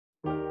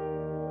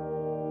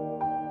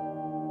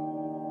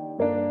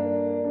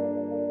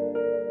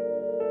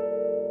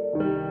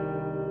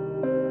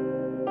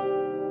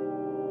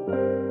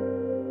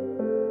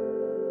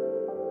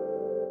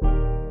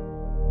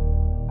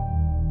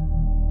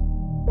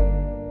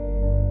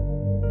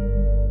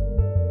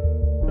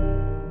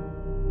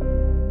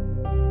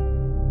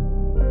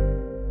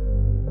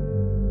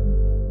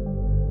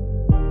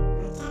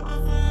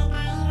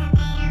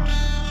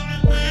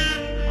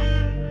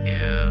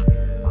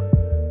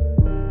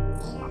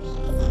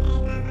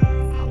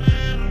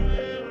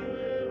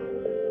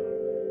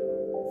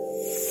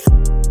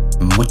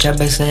Muchas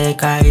veces he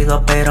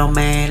caído pero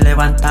me he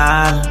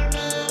levantado.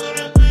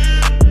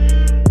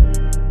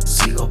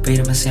 Sigo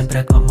firme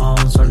siempre como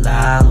un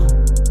soldado.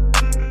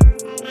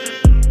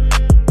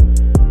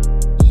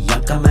 Y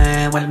aunque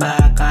me vuelva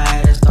a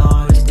caer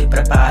estoy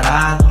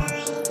preparado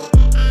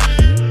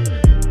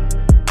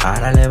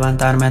para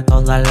levantarme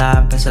todas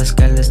las veces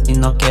que el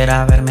destino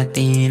quiera verme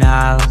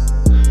tirado.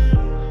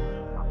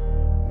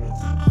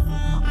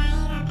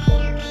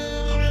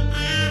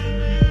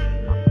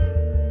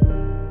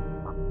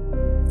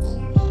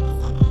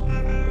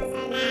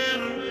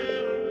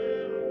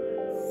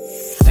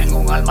 Tengo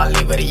un alma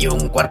libre y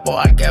un cuerpo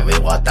al que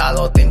vivo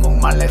atado. Tengo un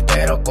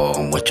maletero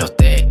con muchos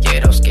te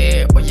quiero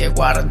que hoy he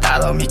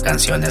guardado. Mis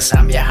canciones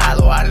han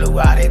viajado a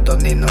lugares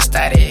donde no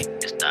estaré.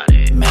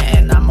 Me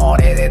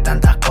enamoré de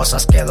tantas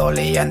cosas que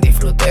dolían.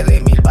 Disfruté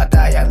de mil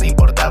batallas, no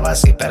importaba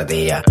si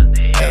perdía.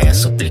 He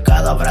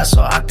suplicado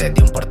abrazos antes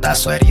de un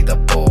portazo,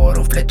 herido por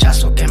un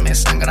flechazo que me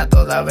sangra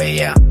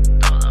todavía.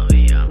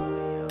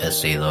 He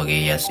sido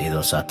guía, he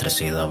sido sastre, he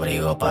sido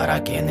abrigo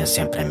para quienes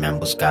siempre me han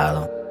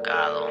buscado.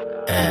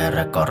 He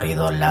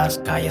recorrido las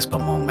calles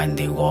como un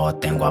mendigo.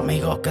 Tengo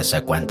amigos que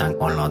se cuentan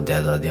con los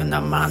dedos de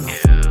una mano.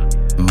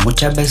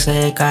 Muchas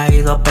veces he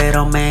caído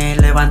pero me he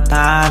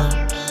levantado.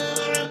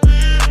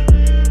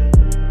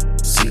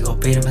 Sigo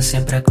firme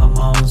siempre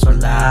como un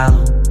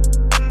soldado.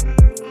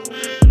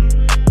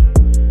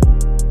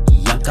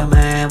 Y aunque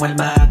me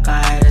vuelva a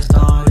caer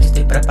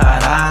estoy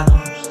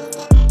preparado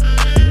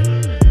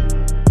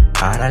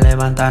para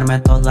levantarme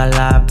todas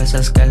las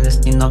veces que el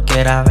destino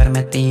quiera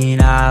verme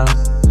tirado.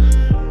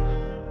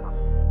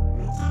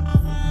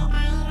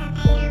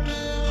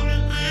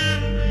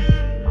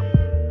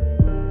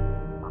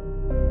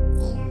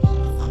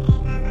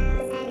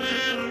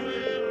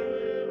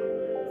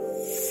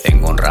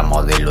 Tengo un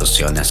ramo de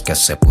ilusiones que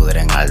se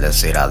pudren al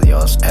decir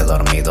adiós. He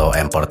dormido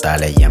en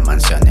portales y en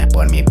mansiones,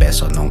 por mis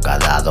besos nunca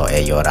dado.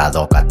 He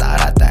llorado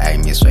catarata,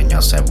 en mis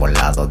sueños he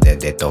volado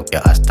desde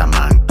Tokio hasta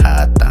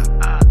Manhattan.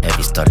 He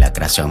visto la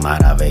creación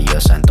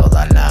maravillosa en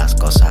todas las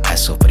cosas. He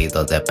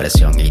sufrido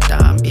depresión y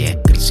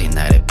también crisis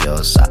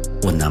nerviosa.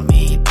 Una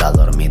mitad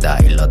dormida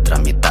y la otra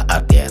mitad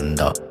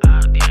ardiendo.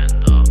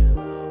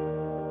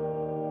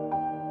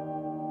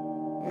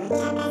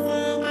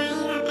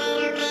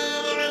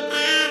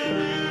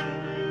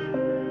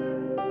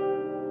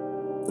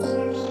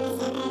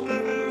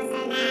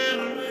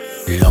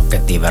 Lo que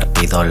es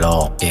divertido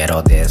lo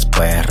quiero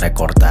después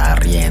recordar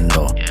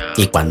riendo.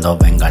 Y cuando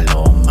venga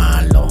lo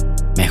malo,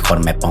 mejor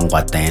me pongo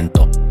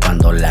atento.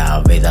 Cuando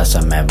la vida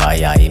se me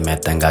vaya y me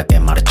tenga que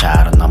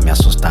marchar, no me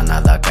asusta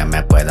nada que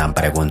me puedan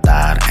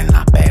preguntar. En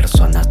las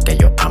personas que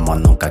yo amo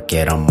nunca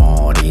quiero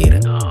morir.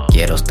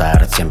 Quiero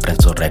estar siempre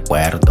en su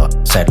recuerdo,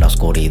 ser la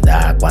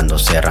oscuridad cuando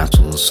cierran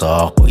sus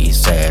ojos y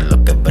ser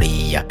lo que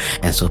brilla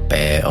en sus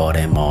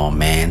peores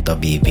momentos.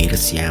 Vivir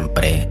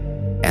siempre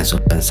en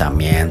sus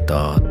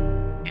pensamientos.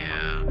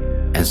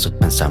 En sus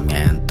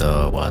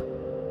pensamientos, what?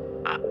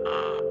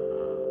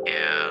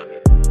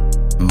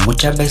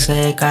 Muchas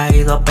veces he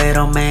caído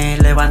pero me he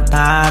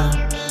levantado.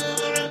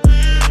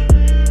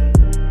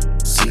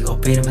 Sigo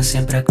firme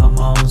siempre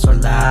como un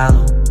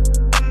soldado.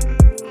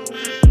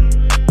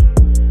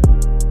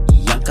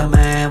 Y aunque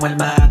me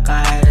vuelva a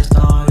caer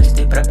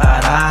estoy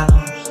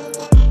preparado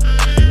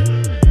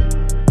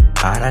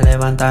para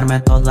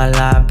levantarme todas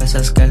las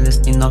veces que el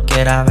destino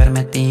quiera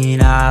verme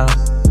tirado.